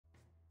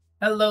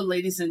Hello,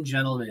 ladies and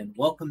gentlemen.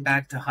 Welcome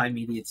back to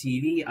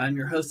HIMediaTV. I'm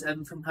your host,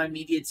 Evan from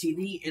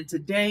HIMediaTV, and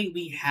today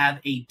we have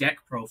a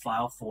deck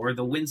profile for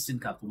the Winston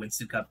Cup. The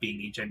Winston Cup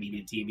being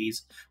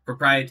HIMediaTV's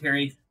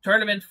proprietary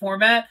tournament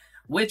format,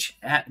 which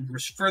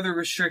further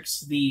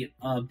restricts the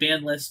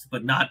ban list,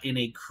 but not in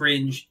a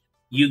cringe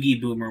Yugi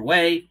Boomer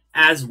way,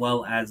 as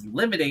well as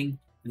limiting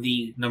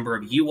the number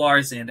of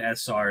URs and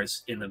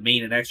SRs in the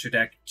main and extra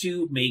deck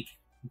to make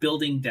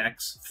building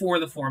decks for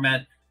the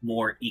format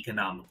more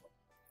economical.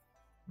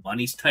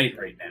 Money's tight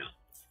right now.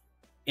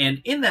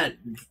 And in that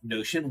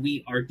notion,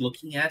 we are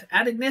looking at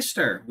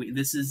Ignister.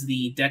 This is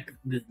the deck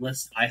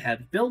list I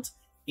have built,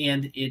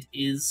 and it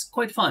is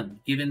quite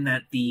fun, given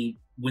that the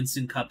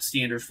Winston Cup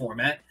standard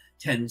format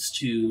tends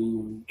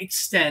to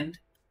extend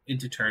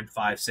into turn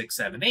 5, 6,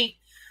 7, 8.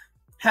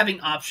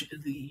 Having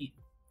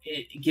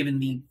given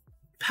the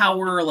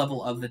power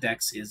level of the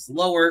decks is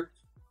lower,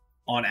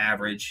 on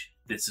average,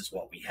 this is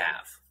what we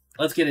have.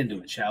 Let's get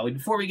into it, shall we?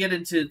 Before we get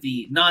into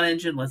the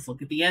non-engine, let's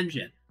look at the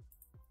engine.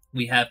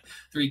 We have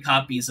 3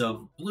 copies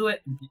of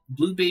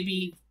Blue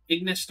Baby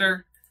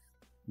Ignister,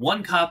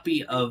 1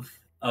 copy of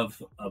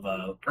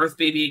Earth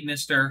Baby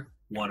Ignister,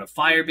 1 of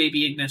Fire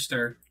Baby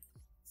Ignister,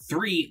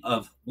 3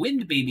 of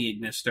Wind Baby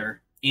Ignister,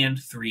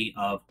 and 3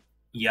 of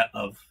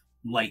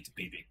Light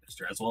Baby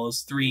Ignister, as well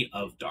as 3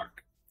 of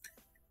Dark.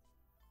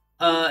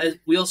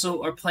 We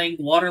also are playing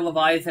Water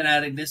Leviathan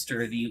at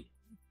Ignister, the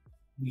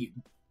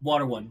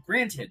Water one.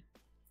 Granted,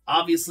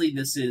 obviously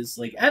this is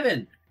like,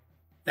 Evan,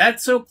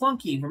 that's so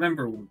clunky.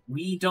 Remember,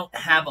 we don't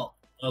have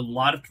a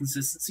lot of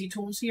consistency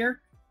tools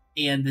here,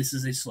 and this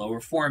is a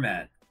slower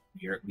format.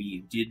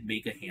 We did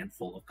make a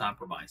handful of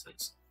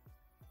compromises.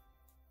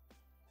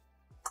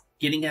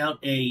 Getting out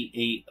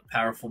a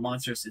powerful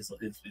monsters is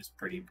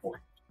pretty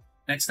important.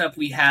 Next up,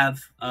 we have,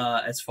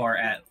 as far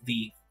as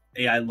the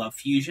AI Love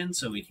Fusion,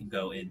 so we can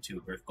go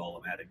into Earth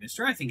Golem at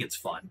Ignister. I think it's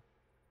fun.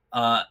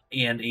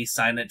 And a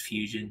Silent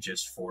Fusion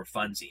just for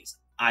funsies.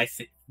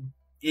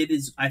 It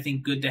is, I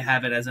think, good to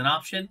have it as an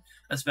option,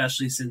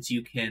 especially since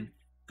using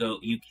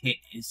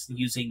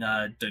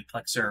a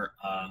Duplexer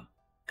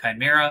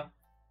Chimera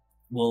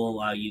will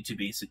allow you to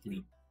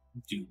basically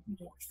do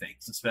more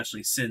things,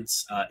 especially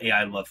since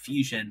AI Love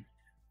Fusion,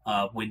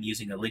 when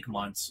using a Link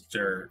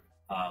Monster,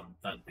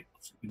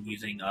 when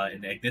using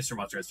an Ignister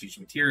monster as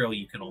fusion material,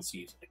 you can also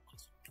use Link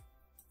Monster.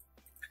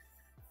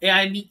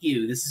 AI Meet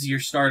You, this is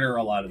your starter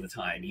a lot of the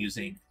time.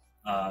 Using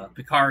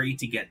Picari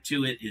to get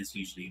to it is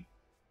usually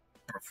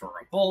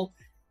preferable,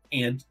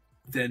 and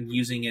then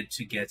using it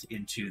to get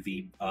into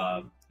the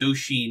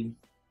Doshin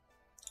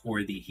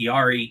or the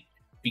Hiari,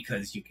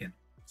 because you can,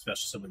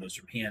 especially some of those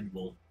from hand,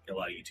 will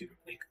allow you to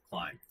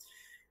climb.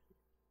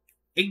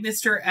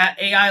 Ignister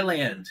at AI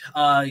Land.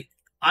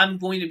 I'm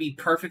going to be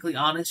perfectly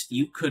honest,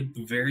 you could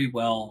very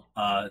well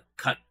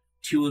cut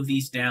 2 of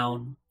these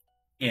down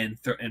and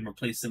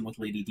replace them with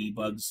Lady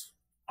Debugs.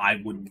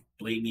 I wouldn't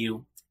blame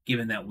you,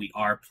 given that we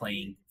are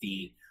playing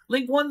the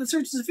Link 1 that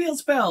searches a field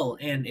spell,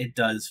 and it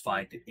does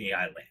find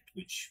AI Land,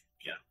 which,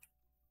 yeah,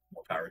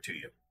 more power to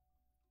you.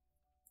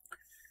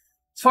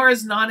 As far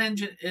as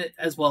non-engine,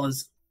 as well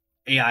as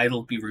AI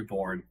It'll Be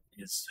Reborn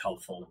is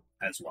helpful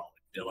as well.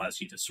 It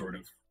allows you to sort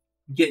of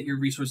get your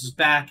resources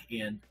back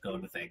and go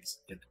into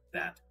things in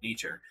that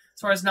nature.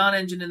 As far as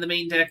non-engine in the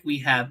main deck, we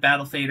have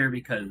Battle Fader,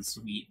 because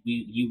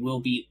you will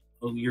be,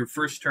 your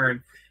first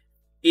turn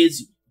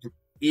is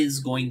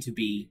going to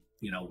be,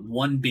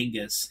 1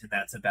 Bingus, and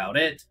that's about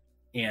it.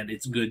 And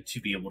it's good to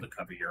be able to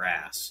cover your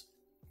ass.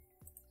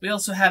 We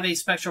also have a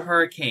Spectral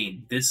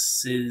Hurricane.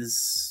 This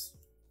is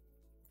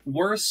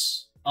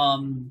worse,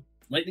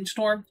 Lightning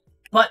Storm,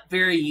 but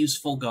very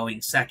useful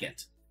going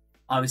second.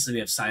 Obviously, we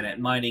have Signet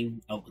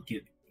Mining,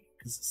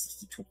 because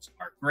the tools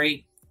are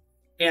great.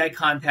 AI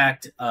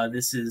Contact.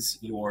 This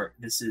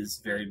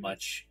is very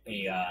much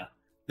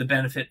the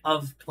benefit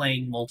of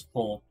playing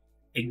multiple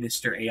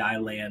Ignister AI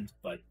Land,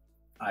 but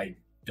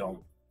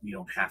you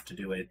don't have to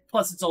do it.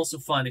 Plus, it's also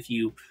fun if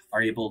you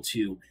are able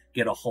to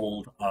get a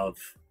hold of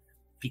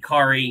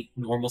Picari,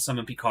 normal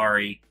summon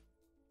Picari,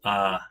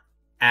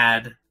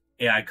 add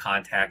AI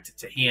Contact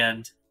to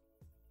hand,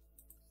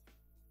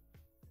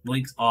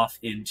 links off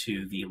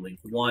into the Link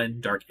 1,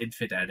 Dark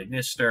Infant at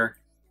Ignister,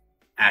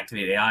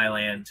 activate AI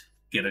Land,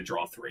 get a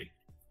draw 3.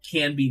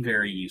 Can be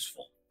very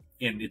useful.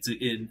 And it's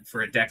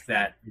for a deck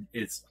that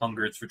is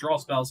hungers for draw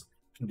spells,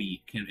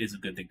 is a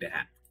good thing to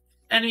have.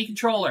 Enemy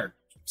Controller.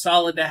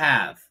 Solid to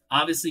have.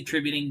 Obviously,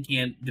 tributing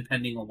can,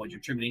 depending on what you're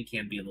tributing,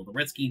 can be a little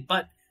risky,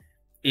 but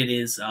it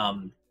is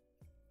a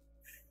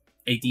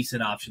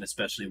decent option,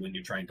 especially when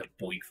you're trying to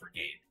boink for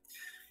game.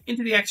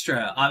 Into the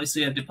extra,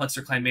 obviously, I have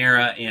Duplexer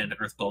Chimera and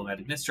Earth Golem at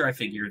Ignister. I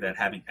figure that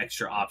having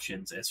extra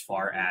options as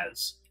far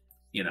as,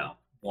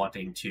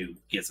 wanting to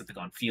get something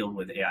on field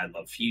with AI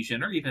Love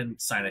Fusion, or even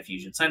Signet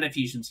Fusion. Signet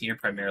Fusion's here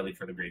primarily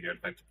for the graveyard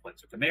effect of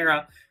Duplexer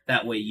Chimera.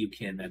 That way you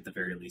can, at the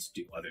very least,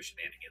 do other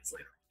shenanigans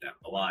later down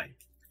the line.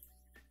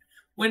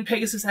 When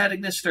Pegasus at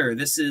Ignister,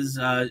 this is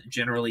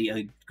generally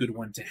a good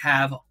one to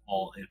have.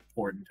 All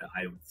important,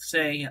 I would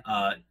say.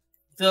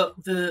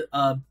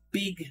 The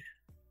big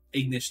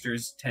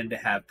Ignisters tend to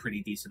have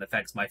pretty decent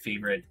effects. My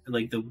favorite,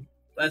 like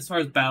as far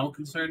as battle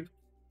concerned,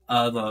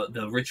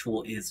 the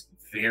ritual is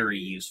very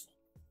useful.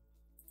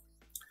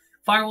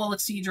 Firewall at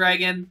Sea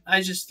Dragon,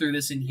 I just threw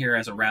this in here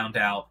as a round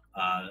out.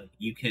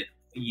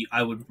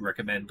 I would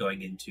recommend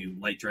going into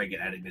Light Dragon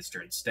at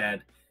Ignister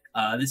instead.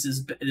 This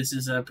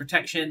is a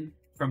protection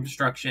from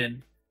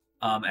destruction,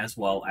 as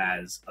well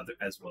as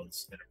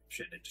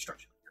interruption and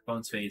destruction of your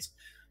opponent's phase.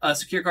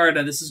 Secure Guard,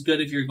 this is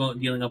good if you're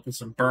dealing up with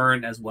some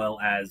burn, as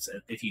well as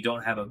if you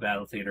don't have a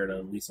Battle Fader to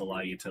at least allow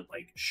you to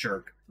like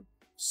shirk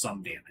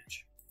some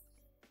damage.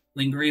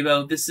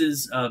 Lingaribo, this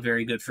is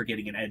very good for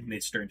getting an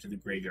Ignister into the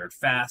graveyard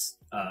fast,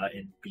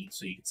 and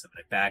so you can summon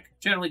it back.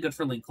 Generally good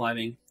for link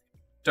climbing.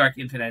 Dark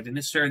Infinite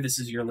Ignister, this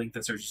is your link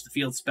that searches the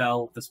field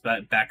spell. This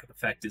backup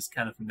effect is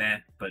kind of meh,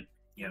 but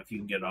if you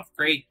can get it off,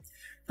 great.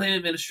 Flame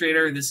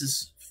Administrator, this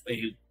is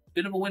a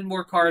bit of a win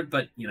more card,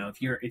 but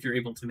if you're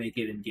able to make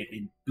it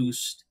and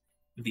boost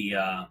the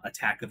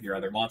attack of your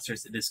other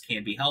monsters, this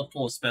can be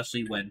helpful,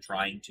 especially when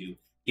trying to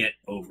get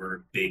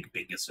over big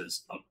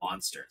binguses of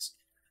monsters.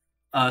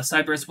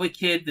 Cyberus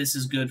Wicked, this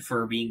is good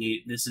for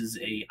being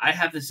I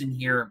have this in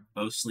here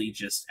mostly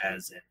just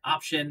as an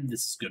option.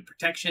 This is good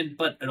protection,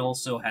 but it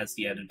also has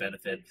the added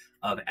benefit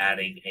of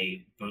adding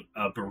a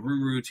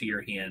Baruru to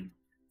your hand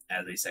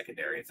as a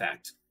secondary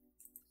effect.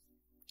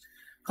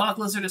 Clock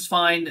Lizard is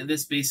fine.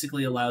 This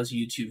basically allows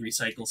you to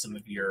recycle some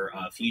of your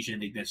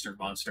Fusion Ignister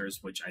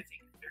monsters, which I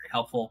think is very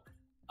helpful.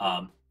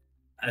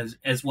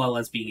 As well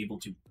as being able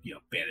to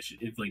banish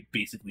it, like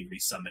basically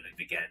resummon it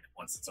again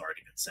once it's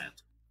already been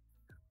sent.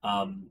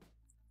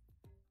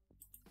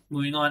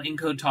 Moving on,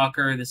 Encode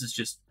Talker. This is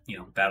just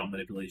battle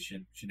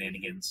manipulation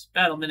shenanigans.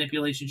 Dark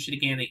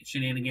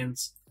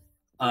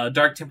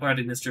Templar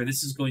Ignister.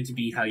 This is going to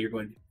be how you're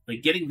going to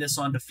getting this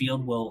onto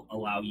field will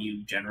allow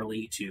you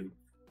generally to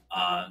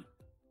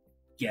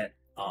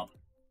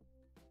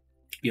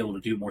be able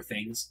to do more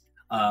things.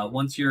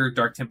 Once your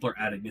Dark Templar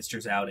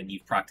Ignister's out and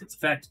you've procced its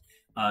effect,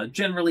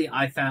 generally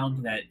I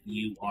found that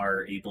you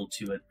are able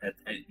to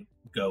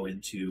go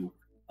into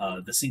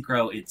the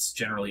Synchro. It's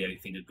generally, I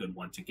think, a good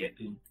one to get.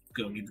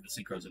 Going into the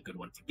Synchro is a good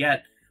one to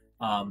get.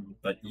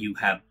 But you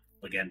have,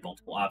 again,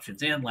 multiple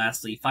options. And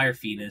lastly, Fire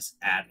Phoenix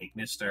at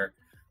Ignister,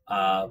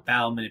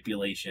 Battle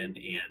Manipulation,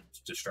 and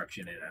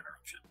Destruction and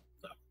Interruption.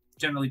 So,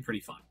 generally pretty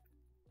fun.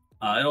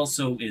 It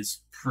also has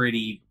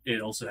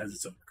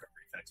its own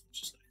recovery effects,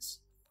 which is nice.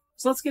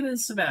 So let's get into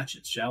some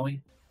matches, shall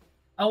we?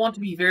 I want to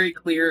be very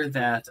clear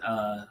that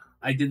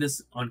I did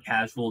this on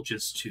casual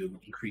just to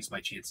increase my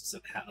chances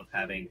of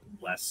having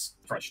less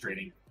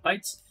frustrating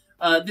fights.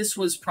 This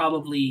was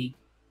probably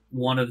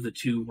one of the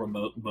two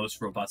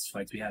most robust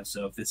fights we have,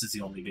 so if this is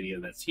the only video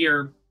that's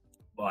here,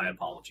 my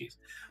apologies.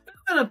 But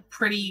I've got a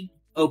pretty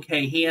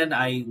okay hand.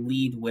 I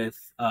lead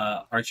with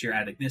Archer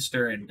at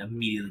Ignister and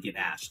immediately get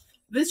ashed.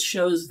 This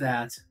shows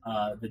that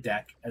the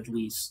deck, at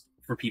least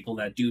for people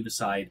that do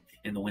decide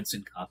in the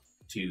Winston Cup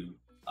to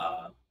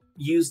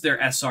use their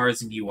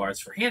SRs and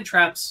URs for hand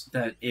traps,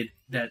 that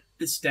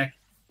this deck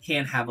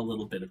can have a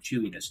little bit of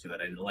chewiness to it.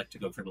 I'd like to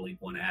go for the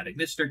Link 1 at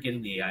Ignister,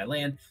 getting the AI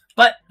land,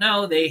 but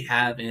no, they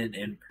have an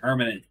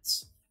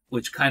impermanence,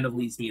 which kind of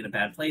leaves me in a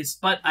bad place,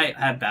 but I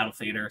have Battle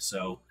Fader,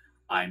 so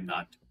I'm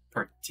not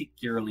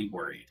particularly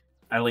worried.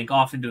 I link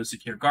off into a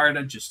Secure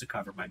Garda just to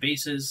cover my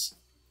bases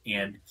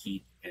and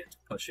keep it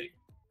pushing.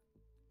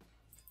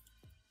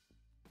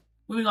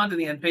 Moving on to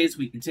the end phase,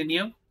 we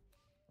continue.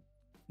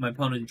 My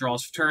opponent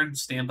draws for turn,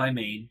 stand by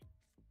main,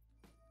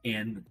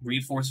 and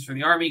reinforces for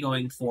the army,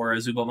 going for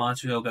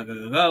Azubomatsu, go, go,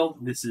 go, go.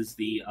 This is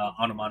the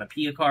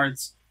Onomatopoeia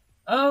cards.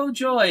 Oh,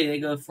 joy! They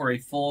go for a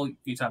full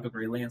Utopic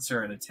Ray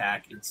Lancer and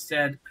attack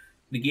instead,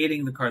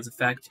 negating the card's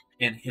effect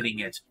and hitting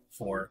it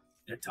for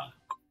a time.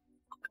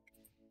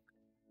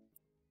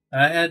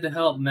 I had to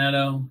help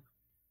Meadow,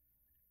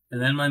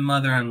 and then my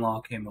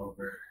mother-in-law came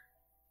over.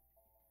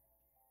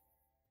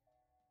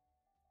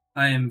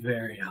 I am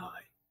very high.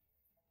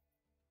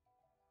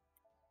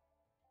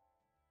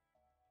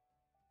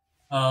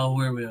 Oh,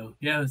 where we go?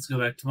 Yeah, let's go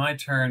back to my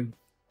turn.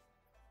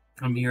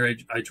 I'm here.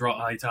 I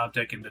draw I top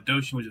deck into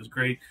Doshin, which is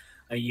great.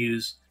 I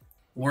use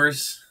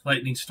Worse,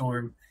 Lightning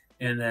Storm,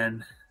 and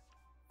then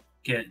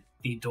get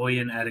the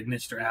Doyen at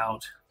Ignister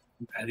out.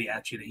 Add the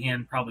Achi to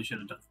hand. Probably should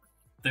have done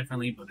it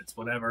differently, but it's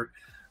whatever.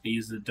 I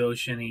use the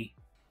Doshini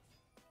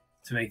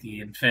to make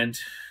the Infant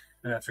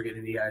after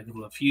getting the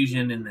Idol of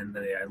Fusion, and then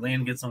the AI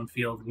land gets on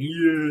field.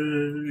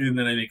 Yeah! And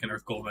then I make an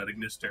Earth Golem at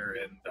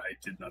Ignister, and I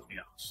did nothing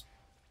else.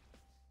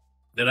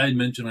 Did I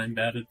mention I'm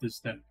bad at this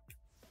deck?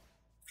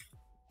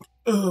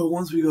 Oh,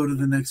 once we go to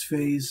the next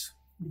phase,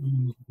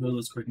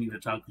 those cooking the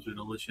tacos are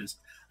delicious.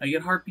 I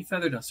get Harpy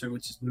Feather Duster,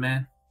 which is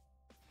meh.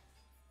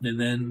 And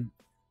then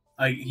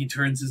he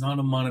turns his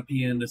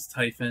Onomatopoeia into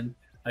Typhon.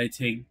 I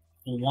take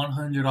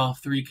 100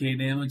 off 3k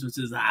damage, which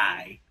is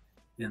high.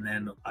 And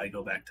then I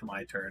go back to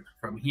my turn.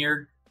 From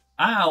here,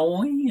 I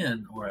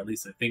win! Or at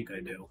least I think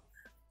I do.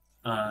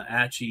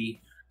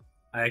 Achi,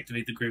 I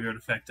activate the graveyard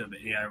effect of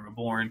AI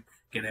Reborn.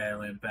 Get AI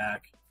land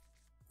back.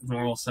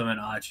 Normal summon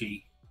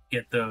Achi.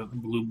 Get the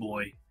blue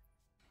boy.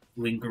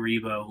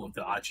 Lingaribo of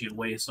the Achi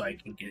away so I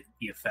can get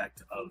the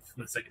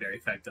secondary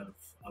effect of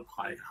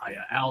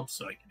Haya out,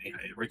 so I can make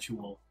Haya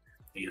Ritual.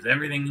 I use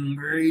everything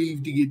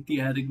engraved to get the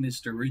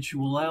Adagnister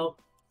Ritual out.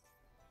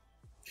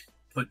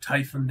 Put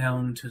Typhon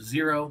down to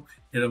 0,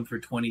 hit him for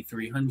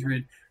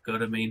 2300, go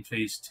to main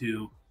phase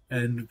 2,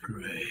 and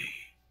pray.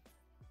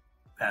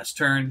 Pass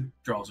turn,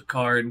 draws a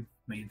card,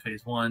 main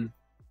phase 1,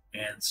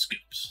 and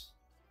scoops.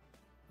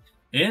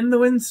 In the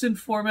Winston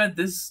format,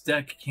 this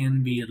deck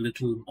can be a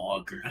little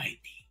more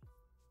grindy.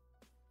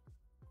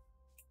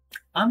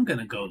 I'm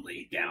gonna go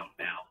lay down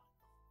now.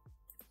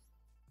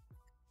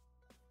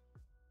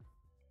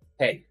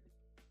 Hey,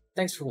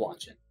 thanks for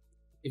watching.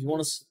 If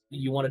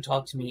you want to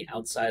talk to me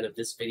outside of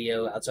this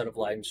video, outside of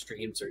live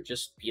streams, or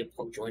just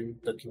join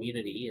the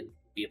community and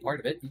be a part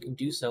of it, you can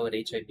do so at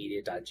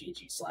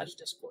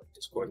HIMediaTV/Discord.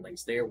 Discord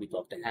links there. We'd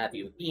love to have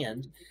you.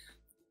 And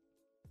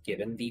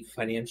given the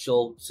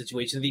financial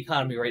situation of the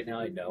economy right now,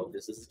 I know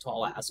this is a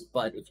tall ask,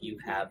 but if you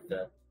have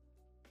the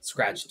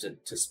scratch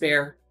to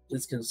spare,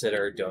 please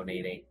consider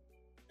donating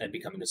and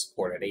becoming a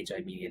supporter at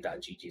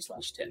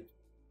HIMedia.gg/tip.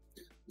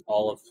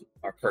 All of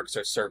our perks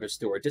are serviced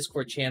through our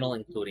Discord channel,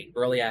 including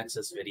early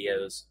access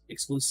videos,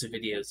 exclusive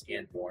videos,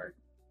 and more.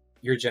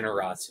 Your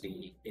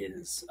generosity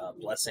is a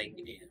blessing,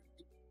 and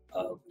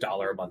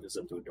 $1 a month is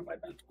a boon to my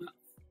mental health.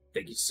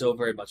 Thank you so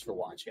very much for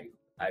watching.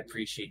 I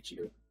appreciate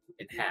you,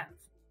 and have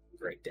a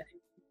great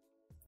day.